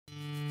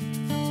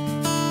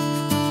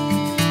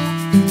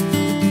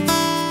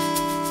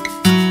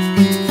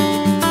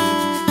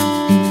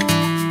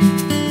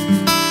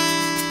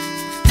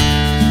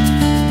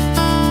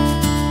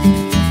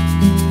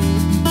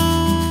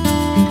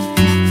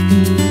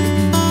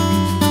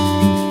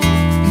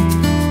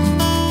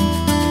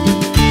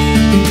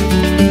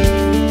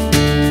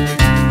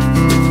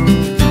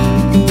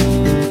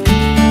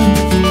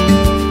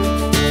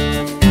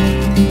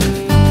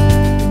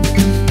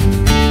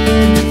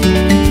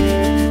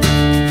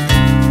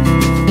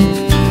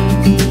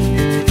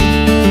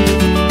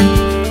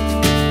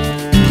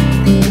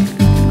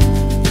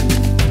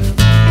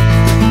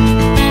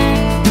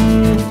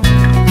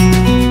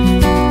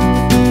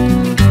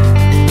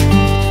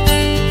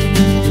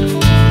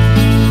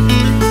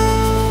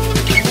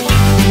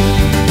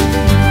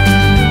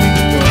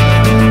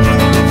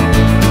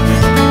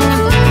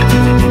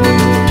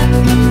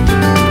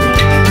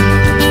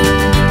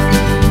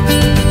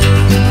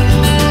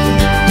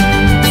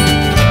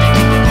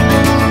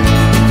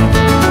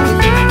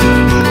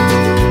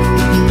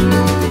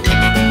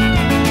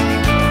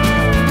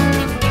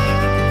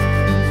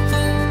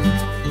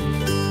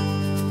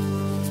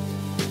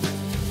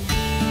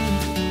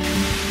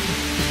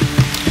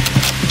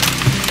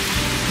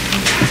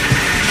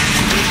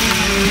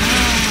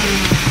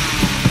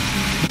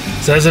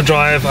So as I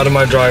drive out of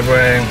my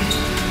driveway,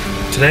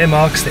 today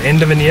marks the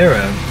end of an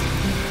era.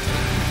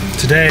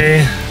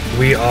 Today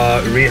we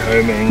are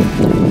rehoming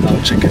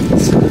our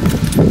chickens.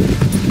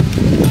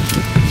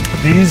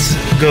 These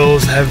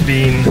girls have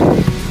been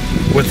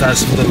with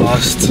us for the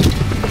last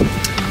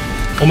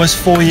almost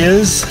 4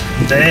 years.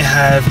 They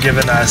have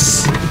given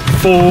us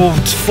four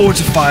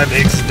to five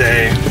eggs a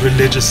day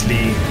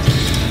religiously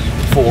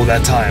for all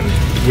that time.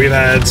 We've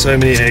had so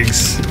many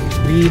eggs,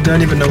 we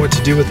don't even know what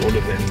to do with all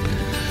of them.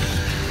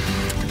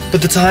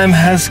 But the time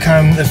has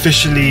come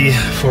officially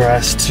for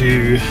us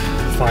to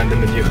find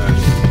them a new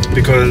home,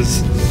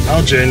 because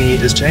our journey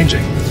is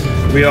changing.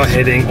 We are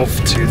heading off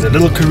to the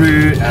Little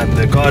Karoo and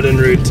the garden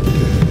route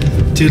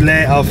to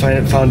lay our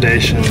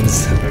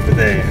foundations over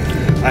there.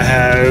 I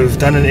have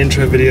done an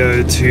intro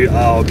video to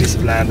our piece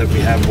of land that we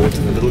have bought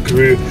in the Little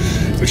Karoo,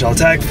 which I'll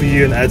tag for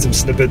you and add some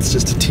snippets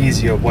just to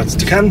tease you of what's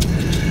to come.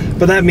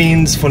 But that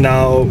means for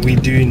now we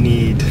do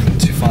need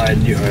to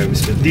find new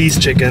homes for these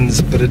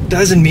chickens, but it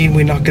doesn't mean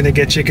we're not going to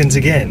get chickens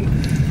again.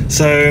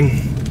 So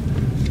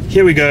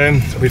here we go,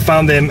 we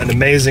found them an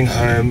amazing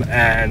home,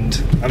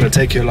 and I'm going to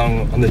take you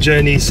along on the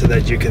journey so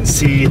that you can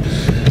see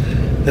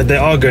that they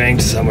are going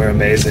to somewhere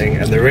amazing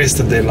and the rest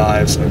of their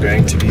lives are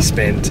going to be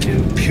spent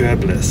in pure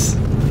bliss.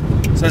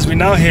 So as we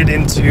now head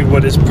into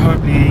what is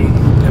probably,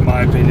 in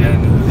my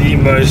opinion, the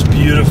most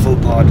beautiful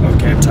part of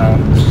Cape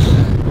Town.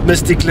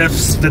 Misty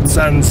Cliffs,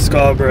 Witsunds,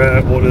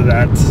 Scarborough, all of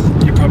that.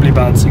 You're probably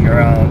bouncing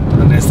around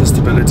unless the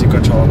stability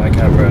control on my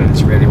camera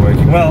is really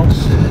working well.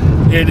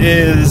 It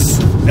is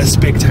a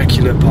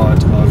spectacular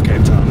part of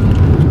Cape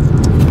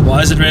Town.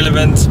 Why is it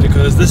relevant?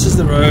 Because this is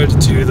the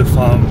road to the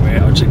farm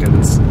where our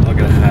chickens are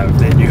going to have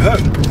their new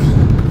home.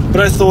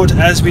 But I thought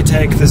as we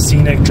take the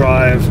scenic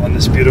drive on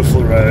this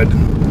beautiful road,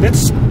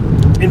 let's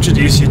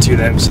introduce you to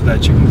them so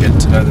that you can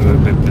get to know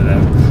them a bit better.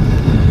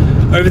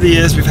 Over the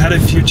years we've had a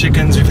few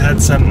chickens, we've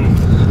had some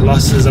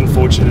losses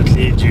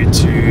unfortunately due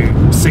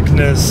to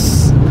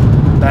sickness,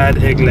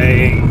 bad egg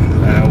laying.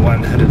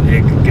 One had an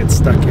egg get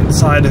stuck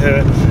inside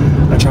her.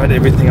 I tried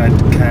everything I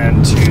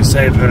can to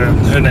save her.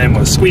 Her name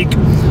was Squeak,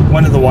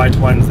 one of the white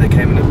ones. They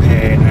came in a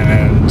pair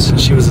and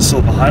she was a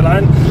silver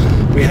highline.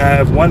 We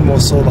have one more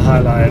silver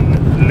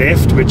highline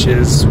left, which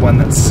is one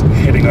that's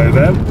heading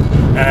over,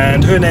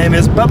 and her name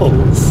is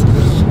Bubbles.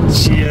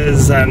 She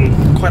is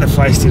quite a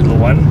feisty little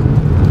one.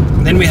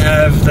 And then we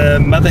have the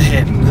mother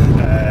hen.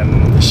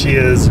 She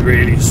is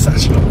really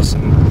such an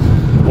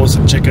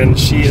awesome chicken.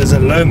 She is a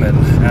Lohman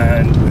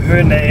and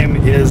her name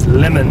is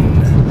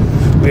Lemon.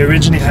 We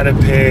originally had a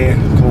pair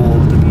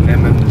called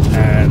Lemon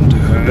and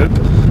Herb,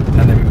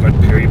 and then we've got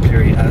Peri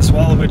Peri as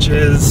well, which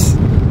is,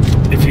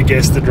 if you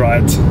guessed it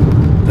right,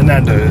 the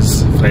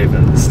Nando's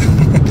flavors.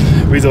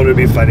 We thought it would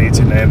be funny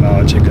to name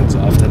our chickens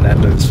after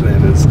Nando's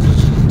flavors.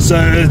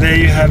 So there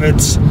you have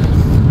it.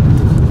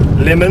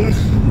 Lemon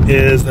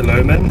is the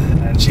Lohman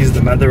and she's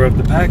the mother of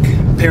the pack.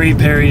 Peri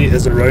Peri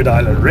is a Rhode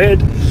Island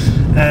Red,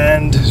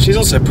 and she's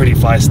also pretty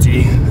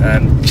feisty,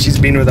 and she's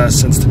been with us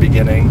since the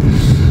beginning.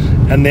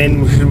 And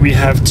then we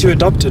have two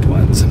adopted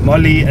ones,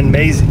 Molly and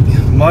Maisie.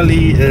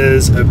 Molly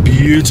is a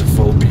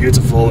beautiful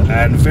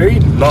and very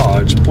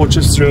large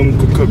Potchefstroom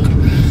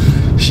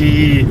kukuk.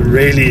 She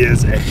really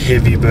is a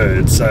heavy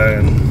bird,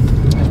 so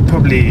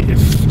probably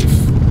if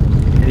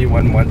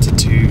anyone wanted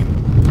to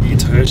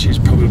eat her, she's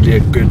probably a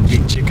good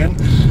meat chicken,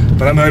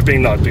 but I'm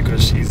hoping not,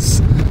 because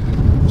she's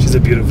a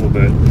beautiful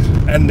bird.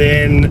 And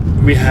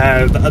then we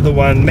have the other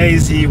one,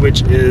 Maisie,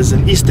 which is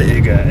an Easter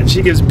egger, and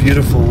she gives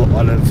beautiful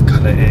olive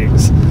color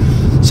eggs.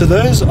 So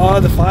those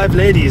are the 5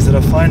 ladies that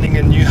are finding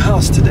a new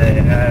house today,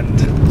 and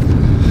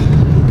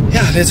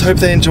yeah, let's hope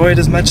they enjoy it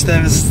as much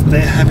as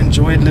they have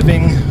enjoyed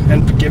living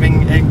and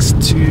giving eggs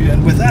to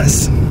and with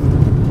us.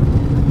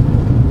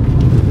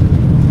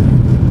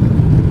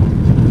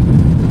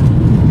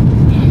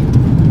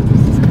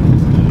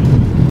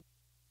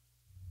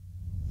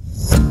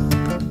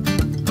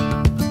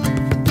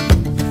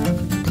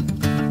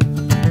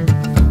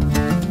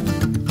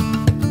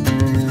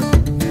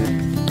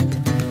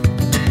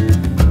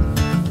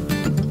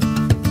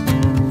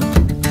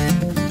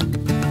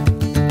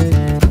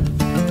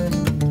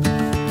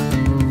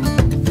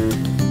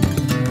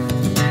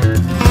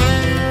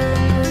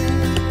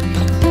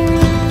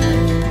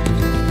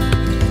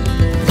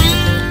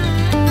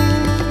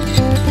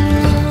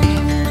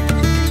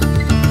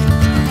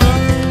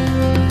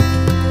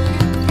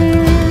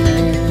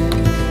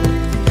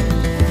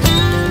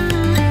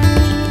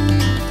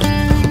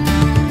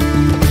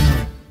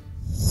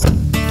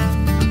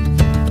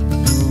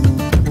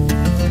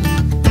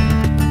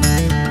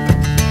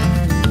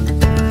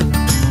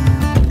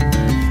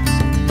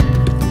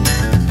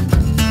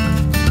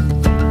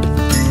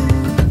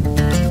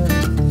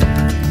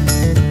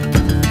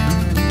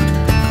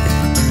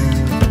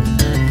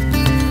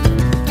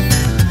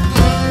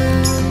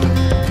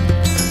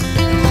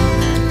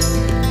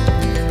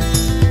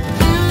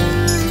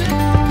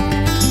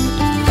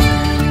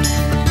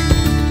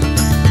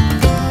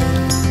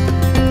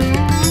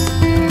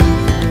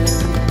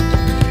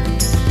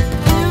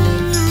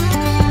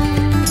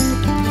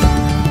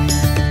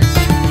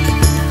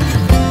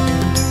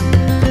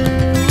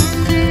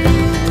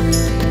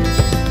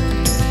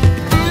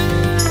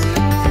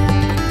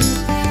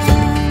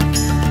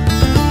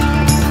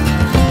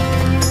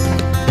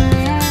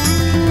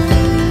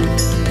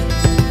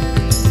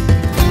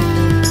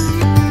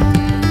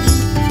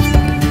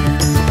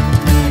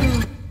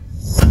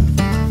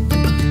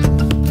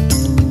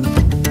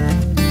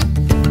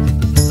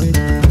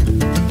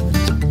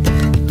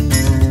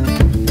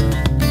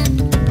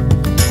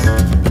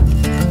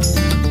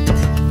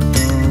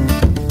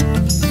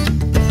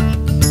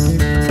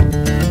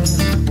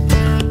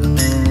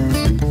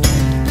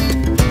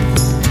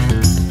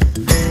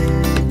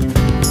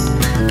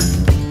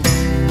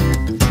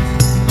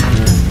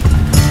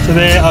 So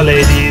there our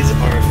ladies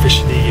are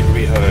officially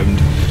rehomed.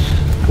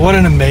 What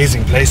an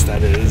amazing place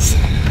that is.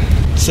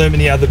 So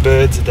many other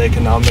birds that they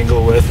can now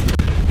mingle with.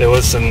 There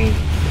was some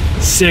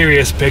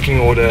serious pecking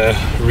order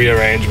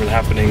rearrangement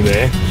happening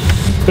there,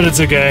 but it's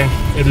okay.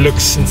 It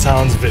looks and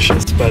sounds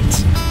vicious, but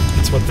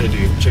it's what they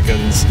do.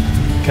 Chickens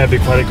can be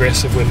quite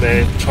aggressive when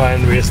they try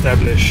and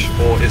re-establish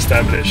or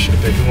establish a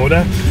pecking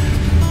order.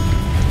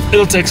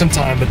 It'll take some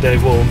time, but they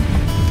will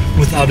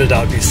without a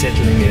doubt be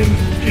settling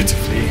in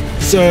beautifully.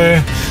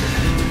 So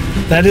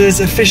that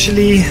is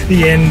officially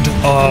the end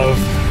of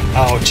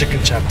our chicken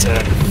chapter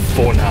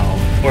for now,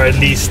 or at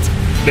least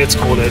let's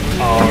call it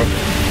our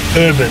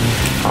urban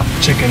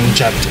chicken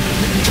chapter.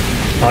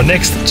 Our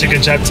next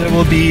chicken chapter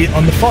will be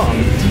on the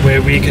farm,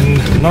 where we can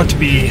not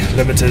be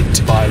limited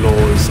to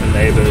bylaws and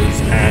neighbors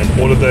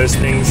and all of those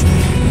things.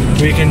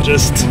 We can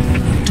just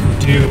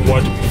do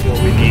what we feel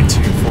we need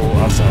to for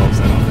ourselves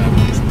and our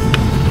families.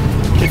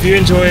 If you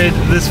enjoyed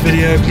this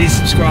video, please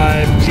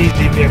subscribe, please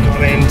leave me a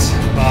comment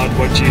about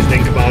what you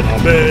think about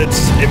our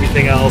birds,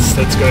 everything else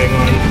that's going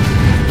on,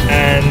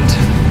 and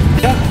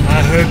yeah, I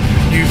hope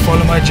you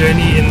follow my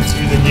journey into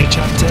the new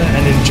chapter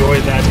and enjoy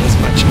that as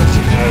much as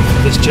you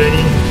have this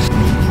journey.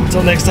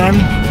 Until next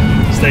time,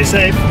 stay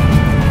safe.